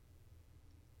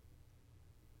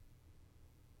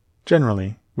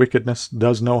Generally, wickedness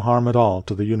does no harm at all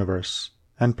to the universe,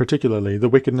 and particularly the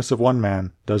wickedness of one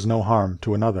man does no harm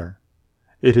to another.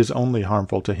 It is only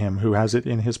harmful to him who has it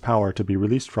in his power to be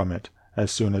released from it as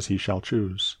soon as he shall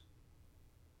choose.